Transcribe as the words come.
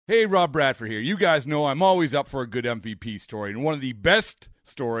Hey, Rob Bradford here. You guys know I'm always up for a good MVP story, and one of the best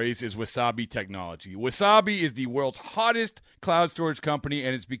stories is Wasabi Technology. Wasabi is the world's hottest cloud storage company,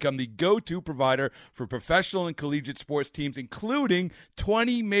 and it's become the go-to provider for professional and collegiate sports teams, including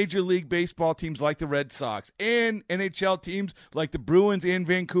 20 Major League Baseball teams like the Red Sox and NHL teams like the Bruins and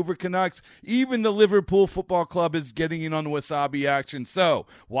Vancouver Canucks. Even the Liverpool Football Club is getting in on the Wasabi action. So,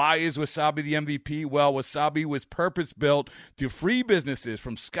 why is Wasabi the MVP? Well, Wasabi was purpose-built to free businesses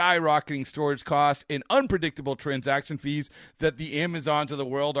from skyrocketing storage costs and unpredictable transaction fees that the Amazons of the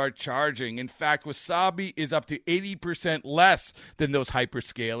world are charging. In fact, Wasabi is up to 80% less than those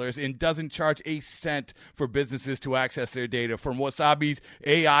hyperscalers and doesn't charge a cent for businesses to access their data. From Wasabi's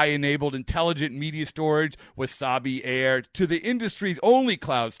AI-enabled intelligent media storage, Wasabi Air, to the industry's only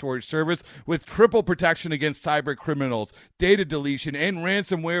cloud storage service with triple protection against cyber criminals, data deletion, and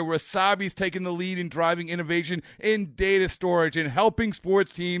ransomware, Wasabi's taken the lead in driving innovation in data storage and helping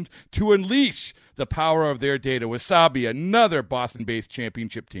sports teams to unleash the power of their data. Wasabi, another Boston-based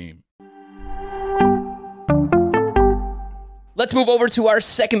championship team. Let's move over to our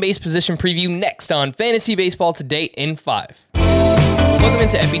second base position preview next on Fantasy Baseball Today in 5. Welcome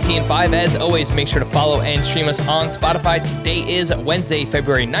into FBT in 5. As always, make sure to follow and stream us on Spotify. Today is Wednesday,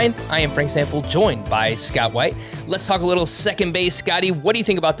 February 9th. I am Frank Stanfield, joined by Scott White. Let's talk a little second base. Scotty, what do you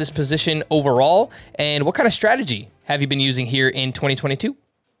think about this position overall, and what kind of strategy have you been using here in 2022?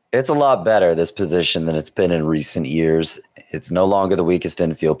 It's a lot better, this position, than it's been in recent years. It's no longer the weakest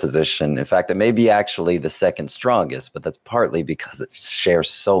infield position. In fact, it may be actually the second strongest, but that's partly because it shares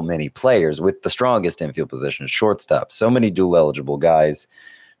so many players with the strongest infield position, shortstop. So many dual-eligible guys,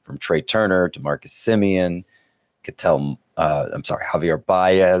 from Trey Turner to Marcus Semien, Javier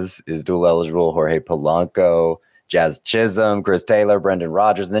Baez is dual-eligible, Jorge Polanco, Jazz Chisholm, Chris Taylor, Brendan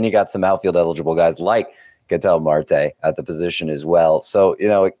Rodgers, and then you got some outfield-eligible guys like Ketel Marte at the position as well. So,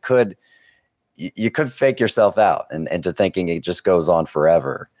 you could fake yourself out into thinking it just goes on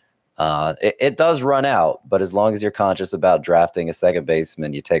forever. It does run out, but as long as you're conscious about drafting a second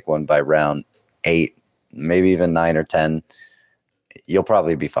baseman, you take one by round 8, maybe even 9 or 10, you'll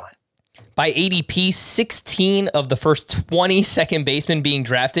probably be fine. By ADP, 16 of the first 20 second basemen being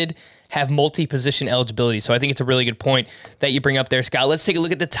drafted have multi-position eligibility. So I think it's a really good point that you bring up there, Scott. Let's take a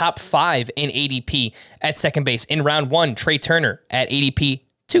look at the top 5 in ADP at second base. In round 1, Trey Turner at ADP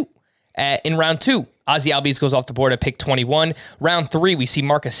 2. In round 2, Ozzie Albies goes off the board at pick 21. Round 3, we see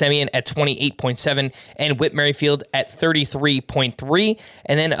Marcus Semien at 28.7 and Whit Merrifield at 33.3.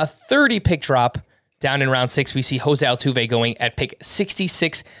 And then a 30 pick drop down in round 6, we see Jose Altuve going at pick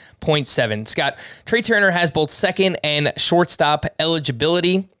 66.7. Scott, Trey Turner has both second and shortstop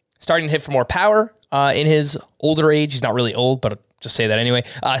eligibility, starting to hit for more power in his older age. He's not really old, but I'll just say that anyway.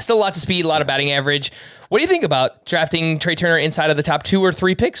 Still lots of speed, a lot of batting average. What do you think about drafting Trey Turner inside of the top 2 or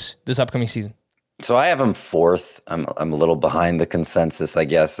 3 picks this upcoming season? So I have him 4th. I'm a little behind the consensus, I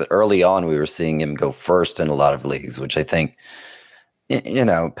guess. Early on, we were seeing him go first in a lot of leagues, which I think,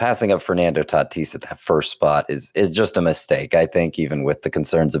 passing up Fernando Tatis at that first spot is just a mistake, I think, even with the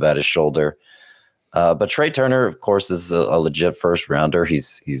concerns about his shoulder. But Trey Turner, of course, is a legit first rounder.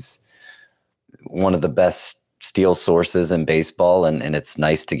 He's one of the best steal sources in baseball, and it's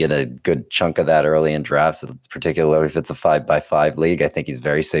nice to get a good chunk of that early in drafts, particularly if it's a 5x5 league. I think he's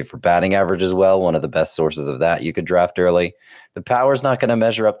very safe for batting average as well. One of the best sources of that you could draft early. The power's not going to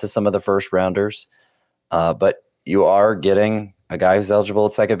measure up to some of the first rounders, but you are getting a guy who's eligible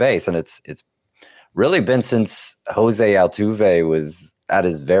at second base, and it's really been since Jose Altuve was at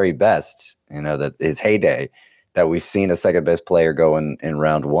his very best, that his heyday, that we've seen a second best player go in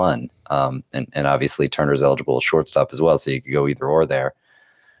round 1. And obviously Turner's eligible at shortstop as well, so you could go either or there.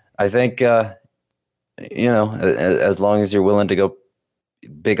 I think, as long as you're willing to go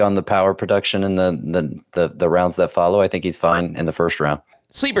big on the power production in the rounds that follow, I think he's fine in the first round.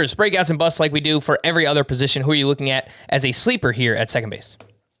 Sleepers, breakouts, and busts like we do for every other position. Who are you looking at as a sleeper here at second base?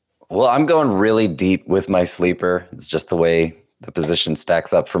 Well, I'm going really deep with my sleeper. It's just the way the position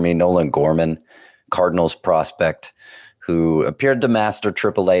stacks up for me. Nolan Gorman, Cardinals prospect, who appeared to master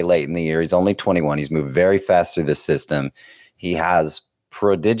AAA late in the year. He's only 21. He's moved very fast through the system. He has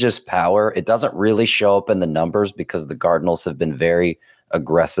prodigious power. It doesn't really show up in the numbers because the Cardinals have been very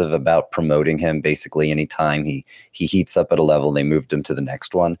aggressive about promoting him. Basically, anytime he heats up at a level, they moved him to the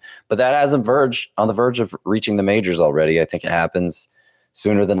next one. But that has him on the verge of reaching the majors already. I think it happens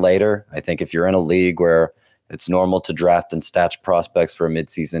sooner than later. I think if you're in a league where it's normal to draft and stash prospects for a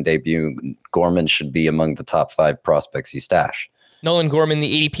midseason debut, Gorman should be among the top 5 prospects you stash. Nolan Gorman,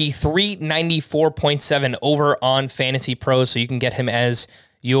 the ADP 394.7 over on Fantasy Pros, so you can get him as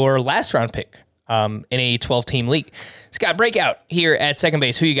your last round pick in a 12-team league. Scott, breakout here at second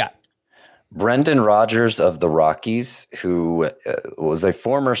base. Who you got? Brendan Rodgers of the Rockies, who was a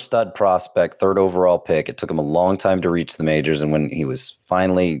former stud prospect, third overall pick. It took him a long time to reach the majors, and when he was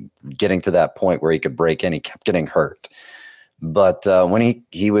finally getting to that point where he could break in, he kept getting hurt. But when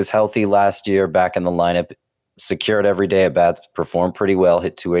he was healthy last year, back in the lineup, secured every day at bats, performed pretty well,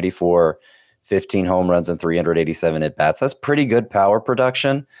 hit 284, 15 home runs and 387 at bats. That's pretty good power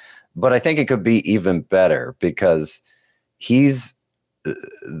production, but I think it could be even better because he's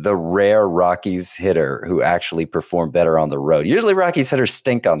the rare Rockies hitter who actually performed better on the road. Usually Rockies hitters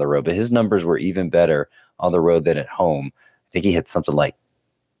stink on the road, but his numbers were even better on the road than at home. I think he hit something like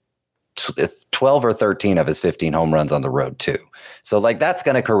 12 or 13 of his 15 home runs on the road too. So like that's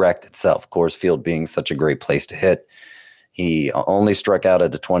going to correct itself. Coors Field being such a great place to hit. He only struck out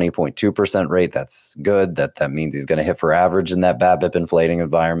at a 20.2% rate. That's good. That means he's going to hit for average in that BABIP inflating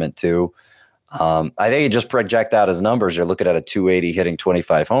environment too. I think you just project out his numbers. You're looking at a 280 hitting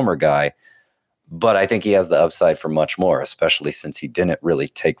 25 homer guy, but I think he has the upside for much more, especially since he didn't really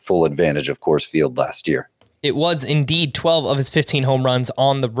take full advantage of Coors Field last year. It was indeed 12 of his 15 home runs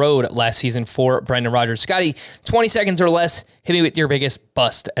on the road last season for Brendan Rodgers. Scotty, 20 seconds or less. Hit me with your biggest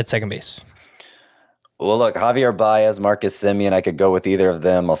bust at second base. Well, look, Javier Baez, Marcus Semien, I could go with either of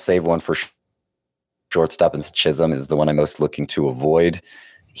them. I'll save one for shortstop, and Chisholm is the one I'm most looking to avoid.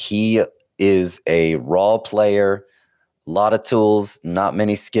 He is a raw player, a lot of tools, not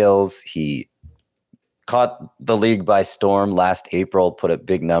many skills. He caught the league by storm last April, put up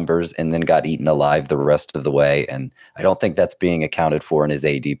big numbers, and then got eaten alive the rest of the way. And I don't think that's being accounted for in his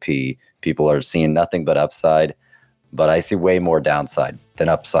ADP. People are seeing nothing but upside, but I see way more downside than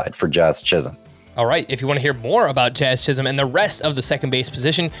upside for Jazz Chisholm. All right, if you want to hear more about Jazz Chisholm and the rest of the second base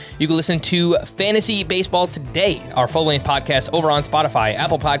position, you can listen to Fantasy Baseball Today, our full-length podcast over on Spotify,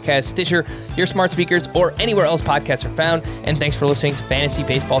 Apple Podcasts, Stitcher, your smart speakers, or anywhere else podcasts are found. And thanks for listening to Fantasy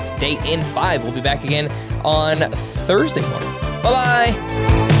Baseball Today in 5. We'll be back again on Thursday morning. Bye-bye.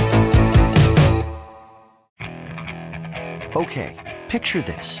 Okay, picture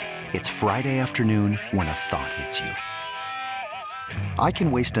this. It's Friday afternoon when a thought hits you. I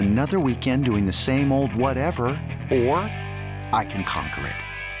can waste another weekend doing the same old whatever, or I can conquer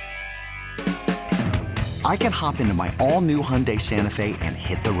it. I can hop into my all-new Hyundai Santa Fe and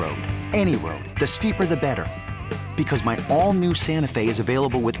hit the road. Any road. The steeper, the better. Because my all-new Santa Fe is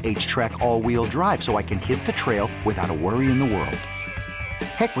available with H-Track all-wheel drive, so I can hit the trail without a worry in the world.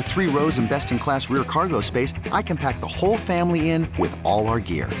 Heck, with 3 rows and best-in-class rear cargo space, I can pack the whole family in with all our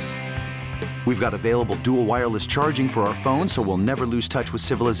gear. We've got available dual wireless charging for our phones, so we'll never lose touch with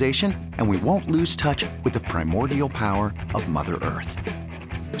civilization, and we won't lose touch with the primordial power of Mother Earth.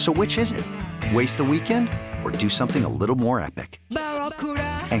 So which is it? Waste the weekend or do something a little more epic?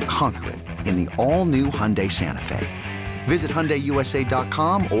 And conquer it in the all-new Hyundai Santa Fe. Visit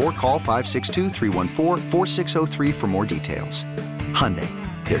HyundaiUSA.com or call 562-314-4603 for more details. Hyundai,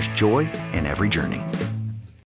 there's joy in every journey.